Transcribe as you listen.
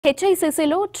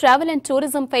HICCలో travel and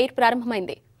tourism fair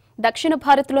ప్రారంభమైంది. దక్షిణ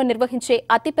భారత్లో నిర్వహించే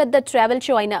అతిపెద్ద ట్రావెల్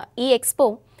షో అయిన ఈ ఎక్స్పో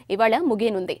ఇవాళ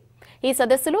ముగియనుంది. ఈ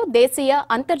సదస్సులో దేశీయ,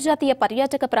 అంతర్జాతీయ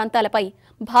పర్యాటక ప్రాంతాలపై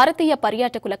భారతీయ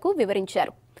పర్యాటకులకు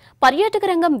వివరించారు. పర్యాటక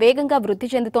రంగం వేగంగా వృద్ధి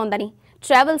చెందుతోందని,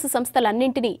 ట్రావెల్స్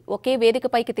సంస్థలన్నింటినీ ఒకే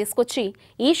వేదికపైకి తీసుకొచ్చి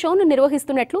ఈ షోను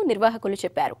నిర్వహిస్తున్నట్లు నిర్వాహకులు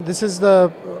చెప్పారు. This is the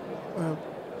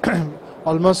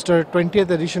almost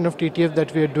 20th edition of TTF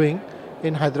that we are doing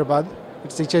in Hyderabad.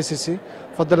 It's HICC.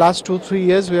 For the last 2-3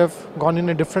 years we have gone in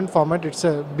a different format. It's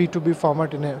a B2B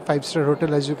format in a 5-star hotel,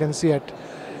 as you can see at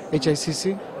HICC,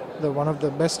 one of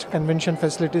the best convention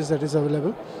facilities that is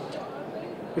available.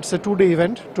 It's a 2-day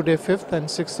event, today 5th and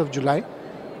 6th of July.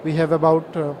 We have about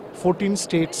 14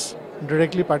 states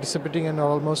directly participating and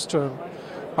almost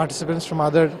participants from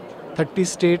other 30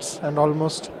 states and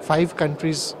almost 5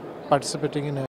 countries participating in